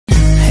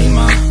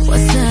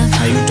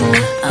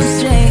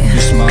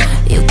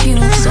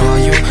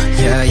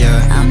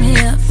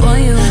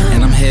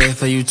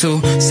you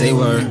too. Say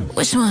word.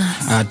 Which one?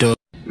 I do.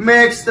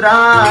 Me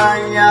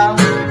extraña,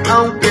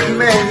 aunque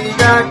me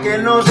diga que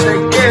no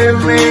sé qué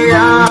me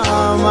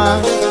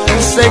ama.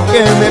 Sé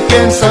que me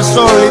piensa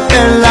solita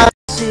en la.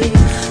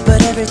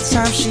 But every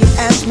time she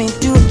asks me,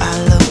 do I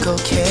look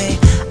okay?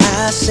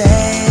 I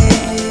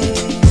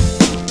say,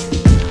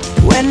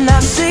 when I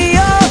see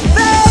your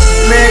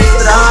face. Me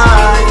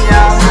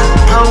extraña,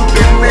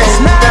 aunque me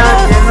diga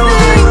que no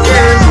sé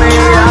qué me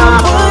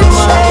ama.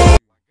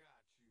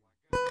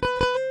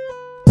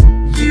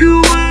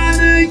 You are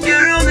the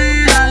girl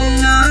that I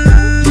love.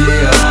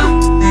 Yeah.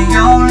 The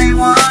only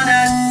one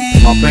I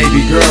need. My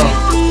baby girl.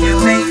 You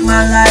make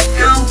my life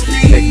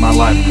complete. Make my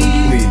life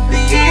complete.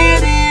 The air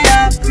that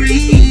I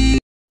breathe.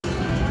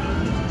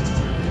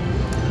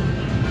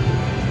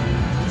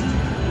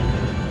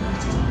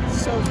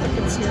 So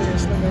freaking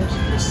serious, Linda.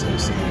 She's so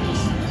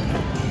serious.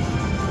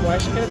 Why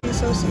is she gonna be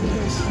so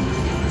serious?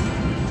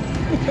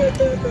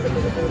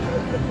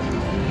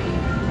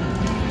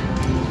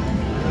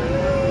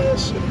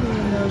 She didn't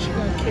even know she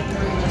got kicked my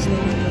ass.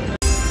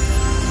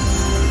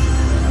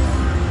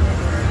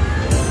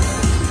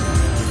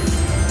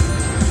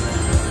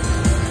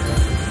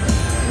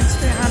 It's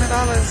 $300.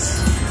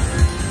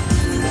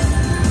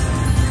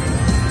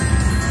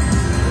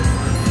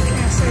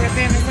 Can't say I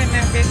didn't win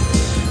that bitch.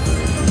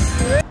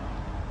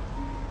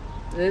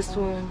 This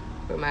one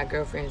for my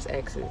girlfriend's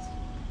exes.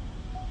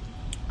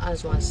 I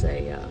just want to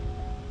say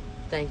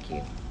thank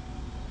you.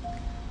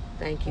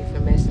 Thank you for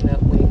messing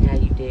up Winnie how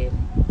you did.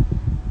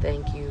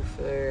 Thank you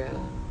for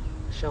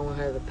showing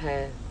her the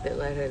path that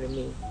led her to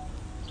me.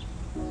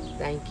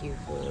 Thank you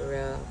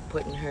for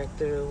putting her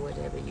through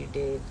whatever you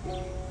did.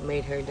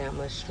 Made her that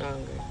much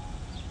stronger.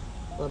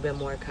 A little bit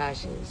more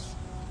cautious.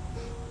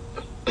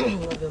 A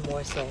little bit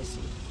more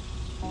sassy.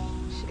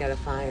 She got a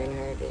fire in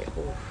her that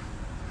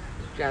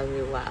drives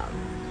me wild.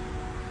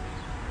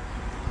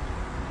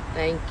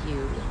 Thank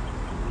you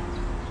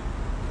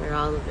for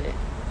all of it.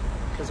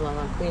 Because while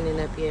I'm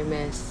cleaning up your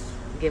mess,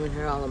 giving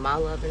her all of my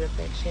love and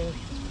affection,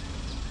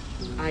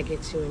 I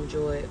get to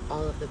enjoy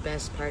all of the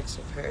best parts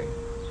of her.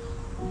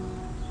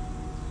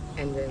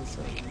 And then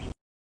some.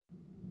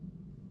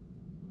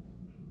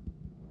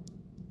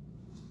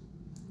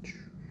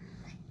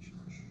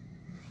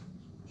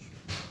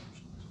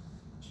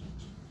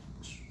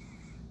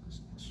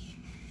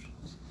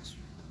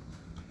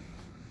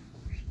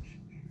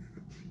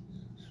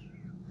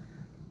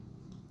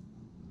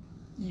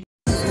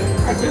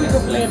 I think we go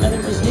play another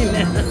machine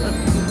now.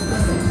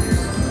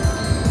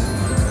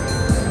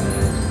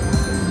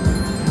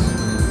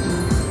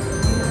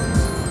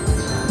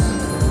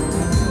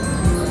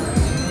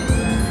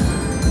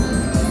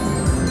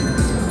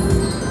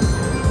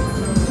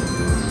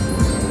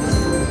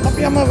 Hope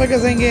y'all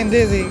motherfuckers ain't getting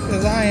dizzy,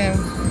 because I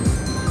am.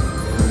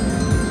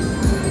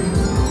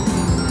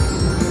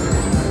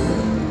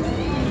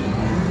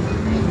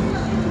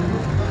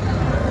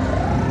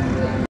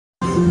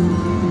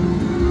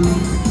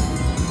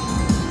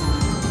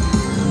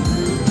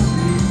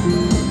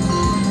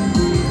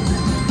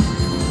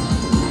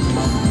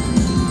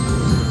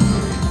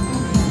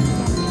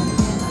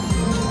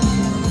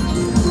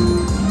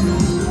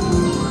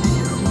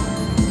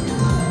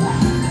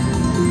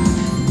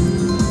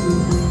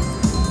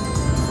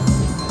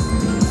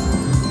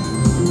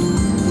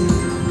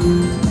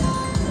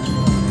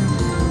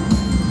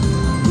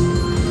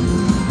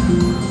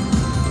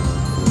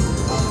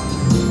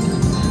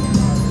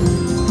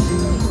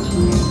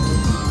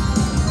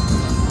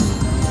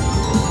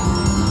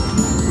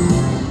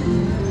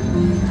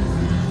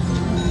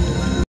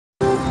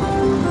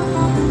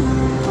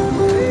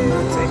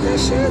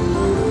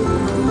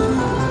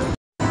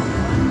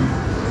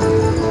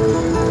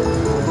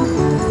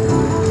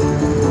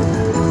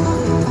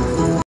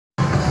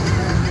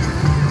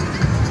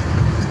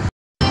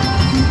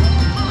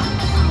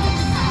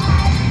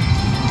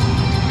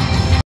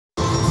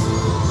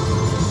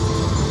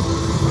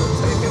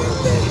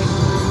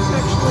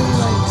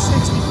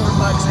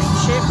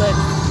 But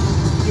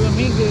you and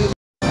me good.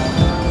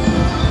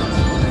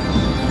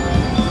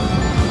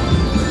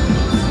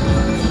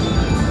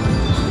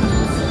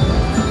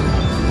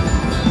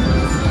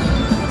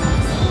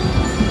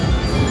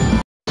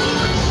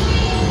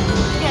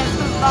 Guess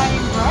who's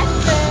buying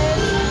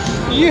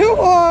breakfast? You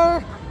are.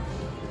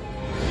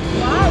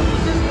 Wow, you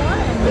just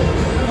won.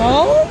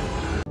 Oh?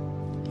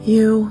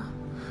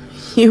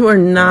 You were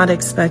not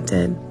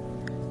expected.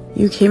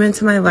 You came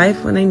into my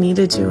life when I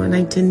needed you and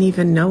I didn't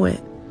even know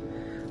it.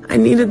 I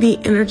needed the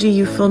energy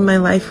you filled my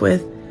life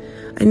with.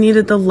 I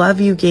needed the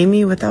love you gave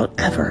me without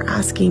ever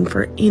asking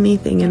for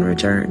anything in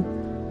return.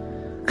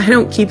 I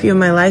don't keep you in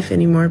my life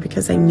anymore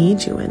because I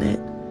need you in it,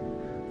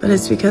 but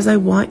it's because I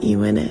want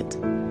you in it.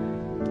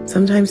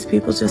 Sometimes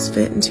people just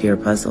fit into your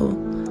puzzle,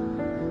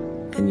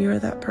 and you're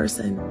that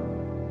person.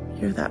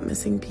 You're that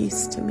missing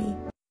piece to me.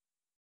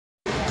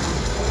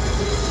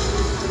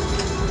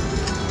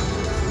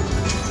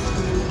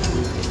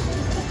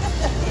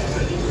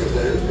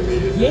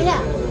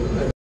 Yeah.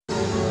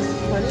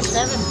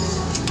 27.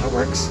 That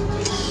works.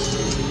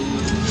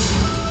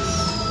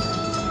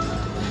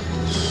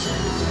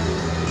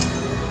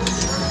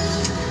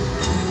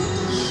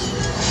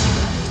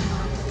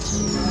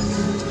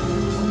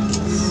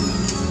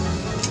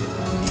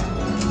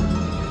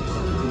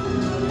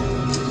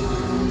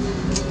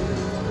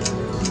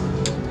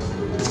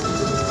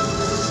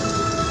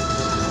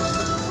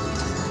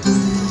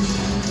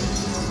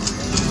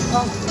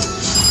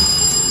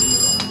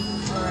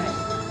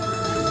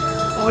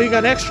 Oh, you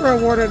got extra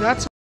water.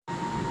 That's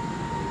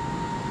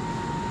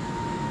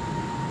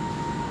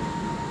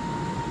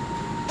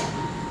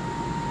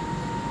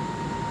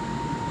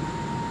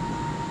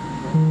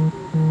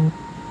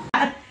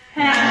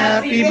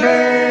happy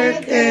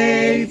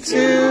birthday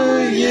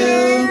to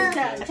you.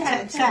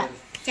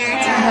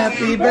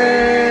 Happy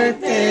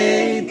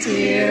birthday,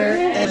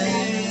 dear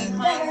Evelyn.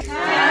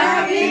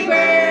 Happy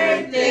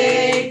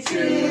birthday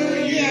to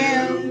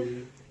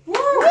you.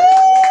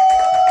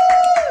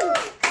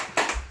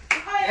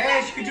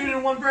 Hey, she could do it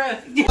in one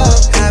breath.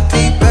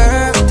 Happy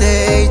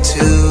birthday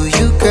to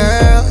you,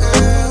 girl.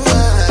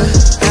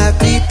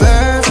 Happy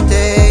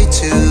birthday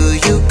to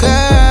you,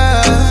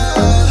 girl.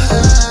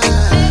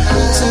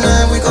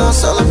 Tonight we gon'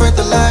 celebrate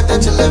the life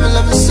that you're living.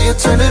 Let me see you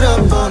turn it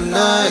up all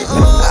night.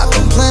 I've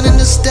been planning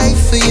this day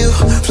for you,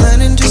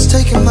 planning just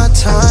taking my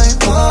time.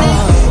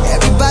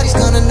 Everybody's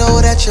gonna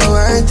know that you're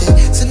worth it.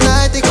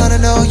 Tonight they gonna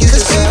know you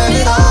deserve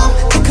it all.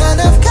 The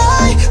kind of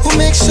guy who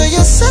makes sure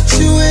you're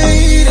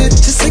situated.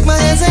 Just take my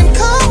hands and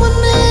come with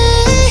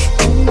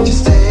me.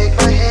 Just take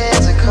my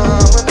hands and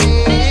come with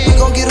me. We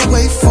gon' get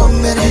away for a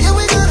minute. Yeah,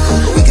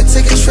 we can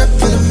take a trip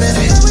in a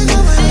minute.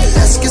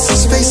 Let's get some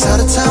space out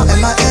of town.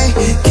 MIA,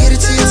 get it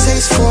to your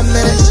taste for a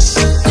minute.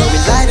 We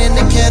lighting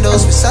the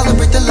candles, we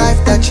celebrate the life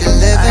that you're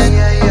living.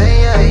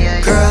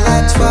 Girl,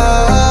 at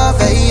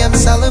 12 a.m.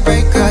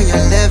 celebrate, girl,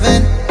 you're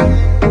living.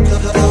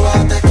 Blow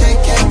out the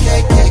cake, cake,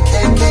 cake, cake,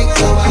 cake, cake.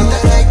 Blow out the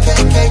cake,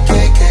 cake, cake,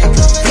 cake, cake.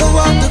 Blow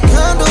out the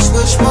candles,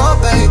 wish more,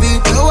 baby.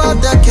 Blow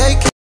out the cake.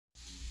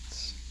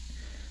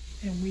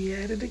 and we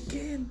at it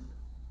again.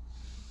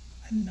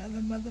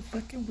 Another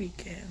motherfucking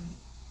weekend.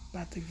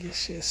 About to get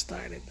shit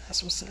started.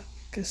 That's what's up.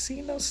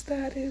 Casino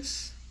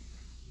status.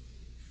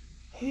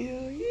 Hell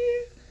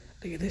yeah.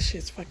 Look at this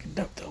shit's fucking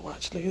dope though.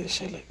 Watch. Look at this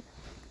shit. Look.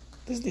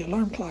 This is the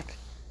alarm clock.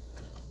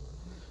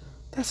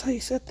 That's how you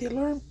set the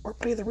alarm or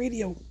play the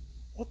radio.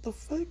 What the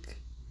fuck?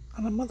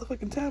 On a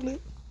motherfucking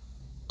tablet.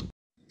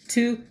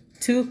 2,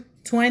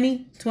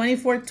 20,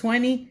 24,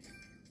 20,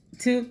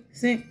 2,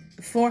 6,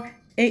 4,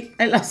 8.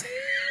 I lost.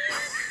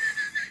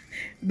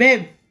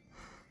 Babe.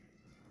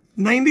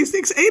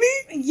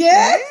 9680?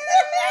 Yeah.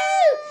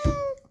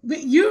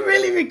 But you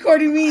really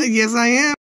recording me? Yes, I am.